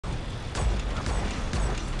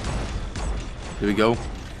Here we go.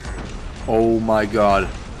 Oh my god.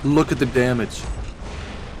 Look at the damage.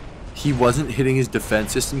 He wasn't hitting his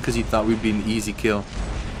defense system because he thought we'd be an easy kill.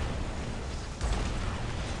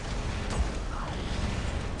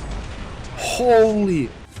 Holy.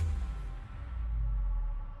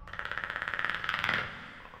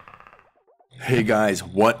 Hey guys,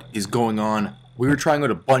 what is going on? We were trying out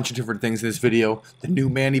a bunch of different things in this video. The new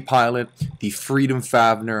Manny Pilot, the Freedom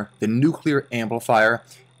Favner, the nuclear amplifier,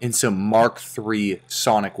 and some Mark III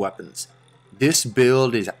sonic weapons. This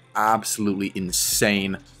build is absolutely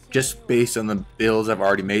insane, just based on the builds I've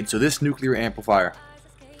already made. So this nuclear amplifier,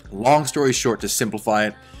 long story short to simplify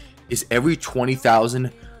it, is every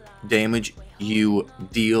 20,000 damage you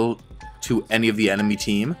deal to any of the enemy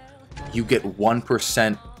team, you get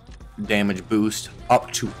 1% damage boost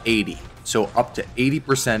up to 80. So up to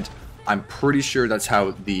 80%. I'm pretty sure that's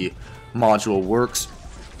how the module works.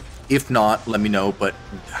 If not, let me know. But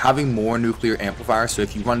having more nuclear amplifiers, so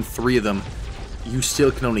if you run 3 of them, you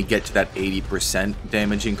still can only get to that 80%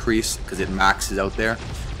 damage increase because it maxes out there,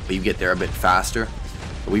 but you get there a bit faster.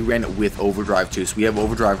 But we ran it with overdrive too, so we have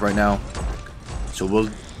overdrive right now. So we'll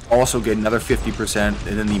also get another 50%,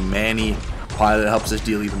 and then the Manny Pilot helps us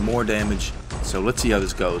deal even more damage. So let's see how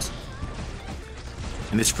this goes.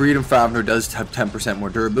 And this Freedom Favner does have 10% more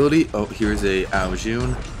durability. Oh, here's a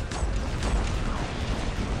Aojun.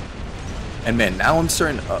 And man, now I'm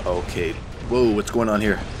starting. Okay. Whoa, what's going on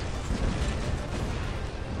here?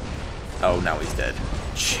 Oh, now he's dead.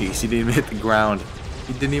 Jeez, he didn't even hit the ground.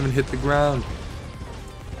 He didn't even hit the ground.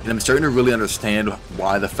 And I'm starting to really understand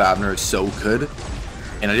why the Favner is so good.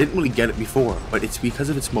 And I didn't really get it before, but it's because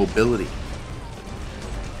of its mobility.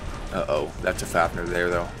 Uh-oh, that's a Favner there,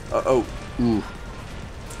 though. Uh-oh. Ooh.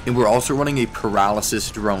 And we're also running a paralysis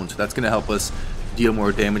drone, so that's going to help us deal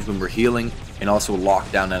more damage when we're healing, and also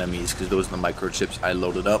lock down enemies, because those are the microchips I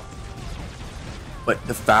loaded up. But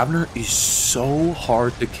the Favner is so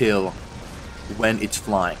hard to kill when it's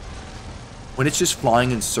flying. When it's just flying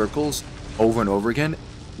in circles over and over again,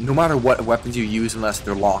 no matter what weapons you use, unless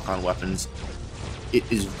they're lock-on weapons, it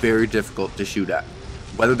is very difficult to shoot at,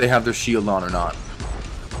 whether they have their shield on or not.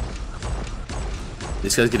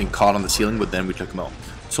 This guy's getting caught on the ceiling, but then we took him out.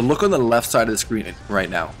 So look on the left side of the screen right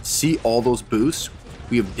now. See all those boosts?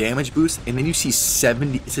 We have damage boosts, and then you see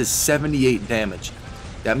 70. It says 78 damage.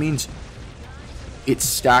 That means it's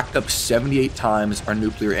stacked up 78 times our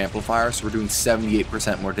nuclear amplifier, so we're doing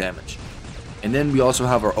 78% more damage. And then we also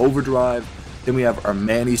have our overdrive. Then we have our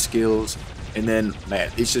Manny skills, and then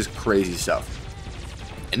man, it's just crazy stuff.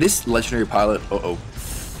 And this legendary pilot,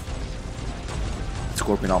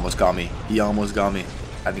 Scorpion almost got me. He almost got me.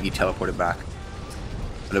 I think he teleported back.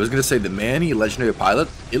 But I was going to say, the Manny legendary pilot,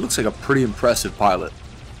 it looks like a pretty impressive pilot.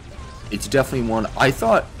 It's definitely one. I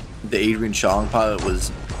thought the Adrian Chong pilot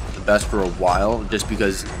was the best for a while, just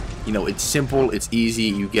because, you know, it's simple, it's easy,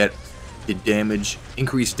 you get the damage,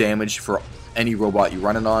 increased damage for any robot you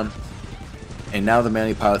run it on. And now the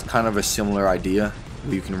Manny pilot's kind of a similar idea,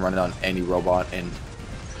 where you can run it on any robot, and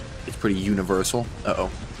it's pretty universal. Uh-oh.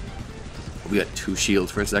 We got 2 shields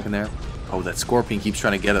for a second there. Oh, that Scorpion keeps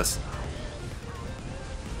trying to get us.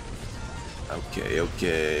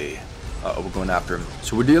 Okay. Uh-oh, we're going after him.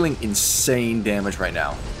 So we're dealing insane damage right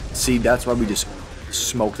now. See, that's why we just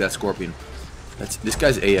smoked that Scorpion. This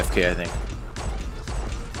guy's AFK, I think.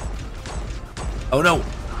 Oh no!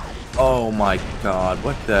 Oh my god,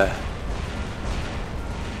 what the...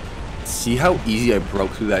 See how easy I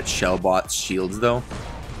broke through that Shellbot's shields, though?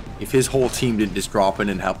 If his whole team didn't just drop in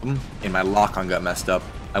and help him, and my lock-on got messed up,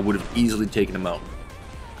 I would have easily taken him out.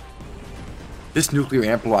 This nuclear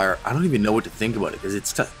amplifier, I don't even know what to think about it, because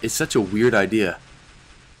it's such a weird idea.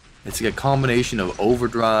 It's like a combination of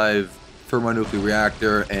overdrive, thermonuclear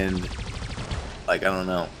reactor, and like, I don't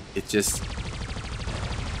know.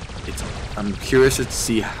 I'm curious to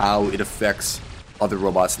see how it affects other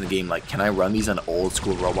robots in the game. Like, can I run these on old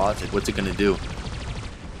school robots? Like, what's it gonna do?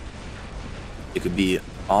 It could be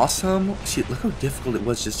awesome. See, look how difficult it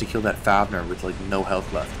was just to kill that Favner with like no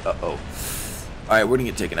health left. Uh-oh. Alright, we're gonna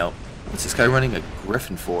get taken out. What's this guy running a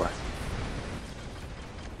Griffin for?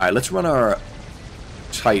 Alright, let's run our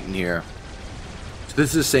Titan here. So this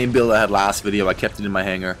is the same build I had last video. I kept it in my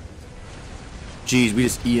hangar. Jeez, we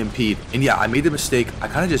just EMP'd. And yeah, I made the mistake. I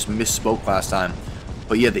kind of just misspoke last time.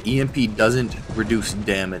 But yeah, the EMP doesn't reduce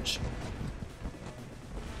damage.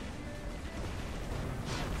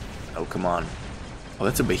 Oh, come on. Oh,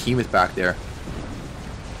 that's a behemoth back there.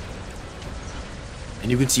 And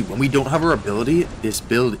you can see when we don't have our ability, this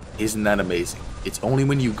build isn't that amazing. It's only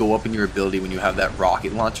when you go up in your ability, when you have that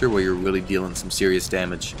rocket launcher, where you're really dealing some serious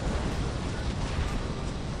damage.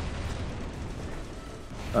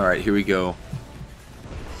 Alright, here we go.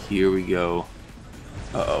 Here we go.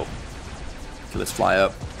 Uh-oh. Okay, let's fly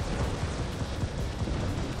up.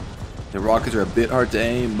 The rockets are a bit hard to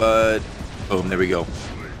aim, but boom, there we go.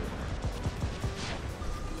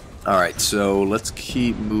 Alright, so let's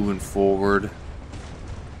keep moving forward.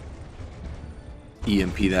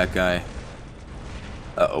 EMP that guy.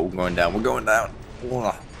 Uh-oh, we're going down. We're going down.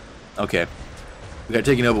 Okay. We got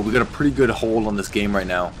taken over. We got a pretty good hold on this game right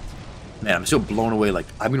now. Man, I'm still blown away. Like,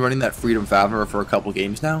 I've been running that Freedom Favener for a couple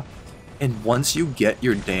games now. And once you get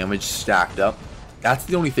your damage stacked up, that's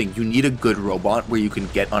the only thing. You need a good robot where you can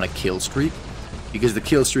get on a kill streak. Because the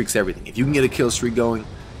kill streak's everything. If you can get a kill streak going,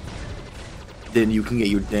 then you can get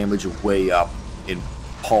your damage way up and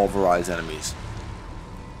pulverize enemies.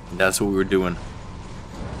 And that's what we were doing.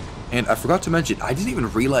 And I forgot to mention, I didn't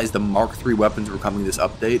even realize the Mark III weapons were coming this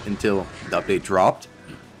update until the update dropped.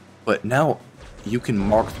 But now you can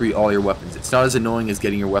Mark III all your weapons. It's not as annoying as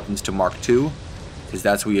getting your weapons to Mark II, because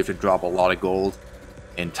that's where you have to drop a lot of gold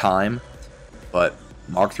and time. But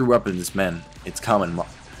Mark III weapons, man, it's coming.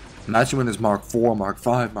 Imagine when there's Mark IV, Mark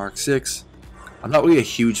V, Mark VI. I'm not really a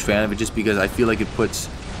huge fan of it just because I feel like it puts...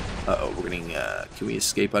 Uh-oh, we're getting... can we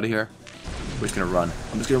escape out of here? We're just gonna run.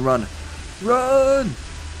 I'm just gonna run. Run!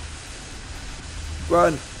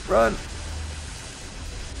 Run! Run!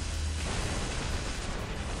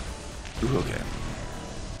 Ooh, okay.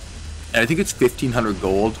 And I think it's 1,500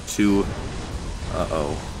 gold to...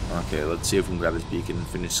 Uh-oh. Okay, let's see if we can grab this beacon and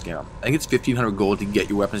finish scam. I think it's 1,500 gold to get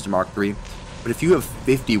your weapons to Mark III. But if you have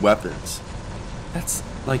 50 weapons, that's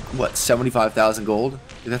like, what, 75,000 gold?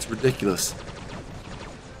 That's ridiculous.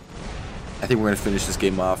 I think we're going to finish this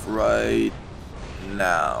game off right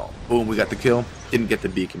now. Boom, we got the kill. Didn't get the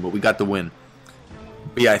beacon, but we got the win.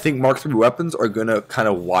 But yeah, I think Mark III weapons are going to kind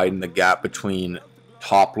of widen the gap between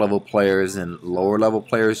top level players and lower level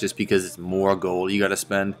players just because it's more gold you got to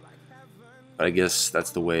spend. But I guess that's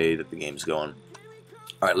the way that the game's going.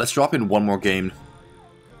 Alright, let's drop in one more game.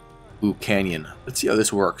 Ooh, Canyon. Let's see how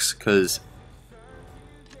this works, because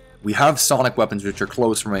we have sonic weapons which are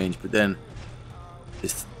close range, but then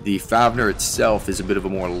the Favener itself is a bit of a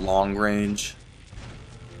more long range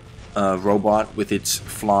robot with its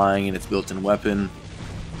flying and its built-in weapon.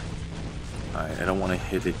 Alright, I don't want to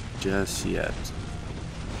hit it just yet.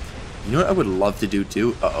 You know what I would love to do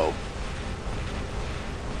too? Uh-oh.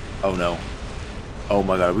 Oh no. Oh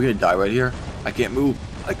my god, are we gonna die right here? I can't move.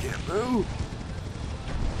 I can't move.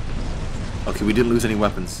 Okay, we didn't lose any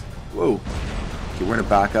weapons. Whoa. Okay, we're gonna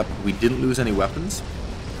back up. We didn't lose any weapons.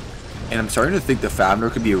 And I'm starting to think the Favener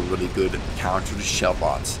could be a really good counter to shell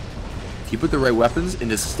bots. If you put the right weapons and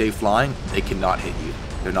just stay flying, they cannot hit you.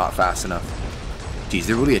 They're not fast enough. Jeez,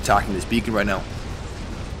 they're really attacking this beacon right now.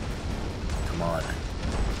 Come on.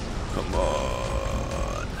 Come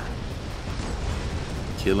on.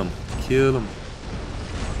 Kill him. Kill him.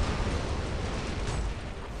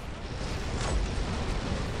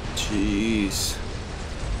 Jeez.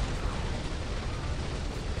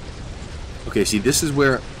 Okay, see, this is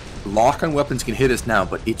where lock-on weapons can hit us now,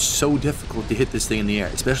 but it's so difficult to hit this thing in the air,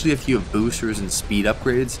 especially if you have boosters and speed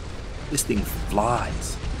upgrades. This thing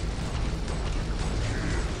flies.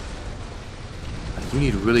 Like, you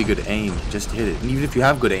need really good aim just to hit it. And even if you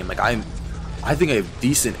have good aim, like I think I have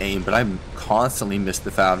decent aim, but I constantly miss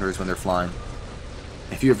the Faveners when they're flying.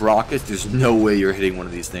 If you have rockets, there's no way you're hitting one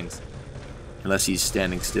of these things. Unless he's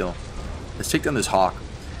standing still. Let's take down this Hawk.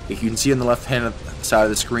 If you can see on the left-hand side of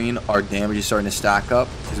the screen, our damage is starting to stack up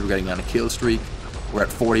because we're getting on a kill streak. We're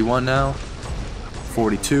at 41 now.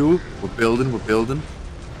 42. We're building. We're building.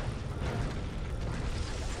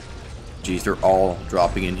 Jeez, they're all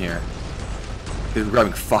dropping in here. We're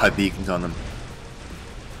grabbing 5 beacons on them.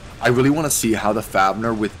 I really want to see how the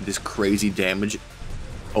Favener with this crazy damage,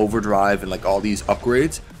 overdrive, and like all these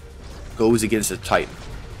upgrades goes against a Titan.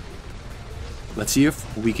 Let's see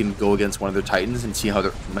if we can go against one of their Titans and see how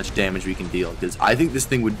much damage we can deal. Because I think this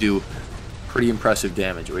thing would do pretty impressive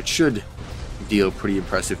damage, or it should deal pretty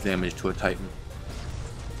impressive damage to a Titan.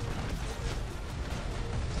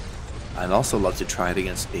 I'd also love to try it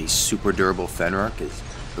against a super durable Fenrir, because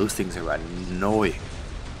those things are annoying.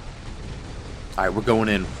 Alright, we're going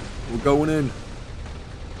in. We're going in.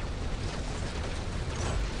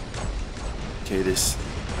 Okay,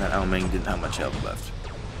 that Almeng didn't have much health left.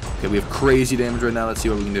 Okay, we have crazy damage right now. Let's see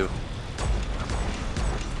what we can do.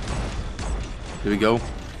 Here we go.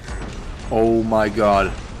 Oh my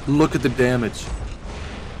god. Look at the damage.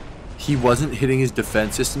 He wasn't hitting his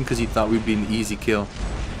defense system because he thought we'd be an easy kill.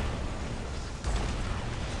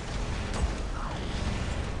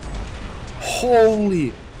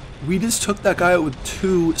 Holy! We just took that guy out with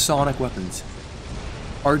 2 sonic weapons.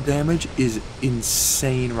 Our damage is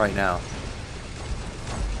insane right now.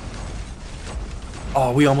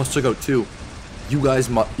 Oh, we almost took out 2. You guys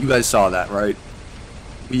saw that, right?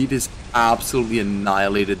 We just absolutely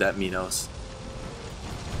annihilated that Minos.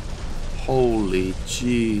 Holy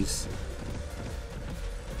jeez.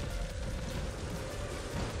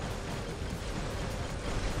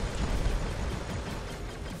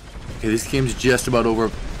 Okay, this game's just about over.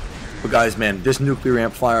 But guys, man, this nuclear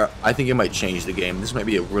amplifier, I think it might change the game. This might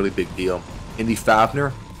be a really big deal. In the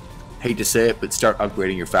Fafner, hate to say it, but start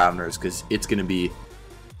upgrading your Fafners because it's gonna be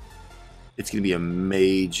a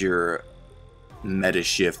major meta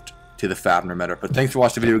shift to the Fafner meta. But thanks for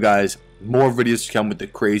watching the video, guys. More videos to come with the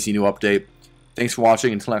crazy new update. Thanks for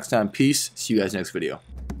watching. Until next time, peace. See you guys next video.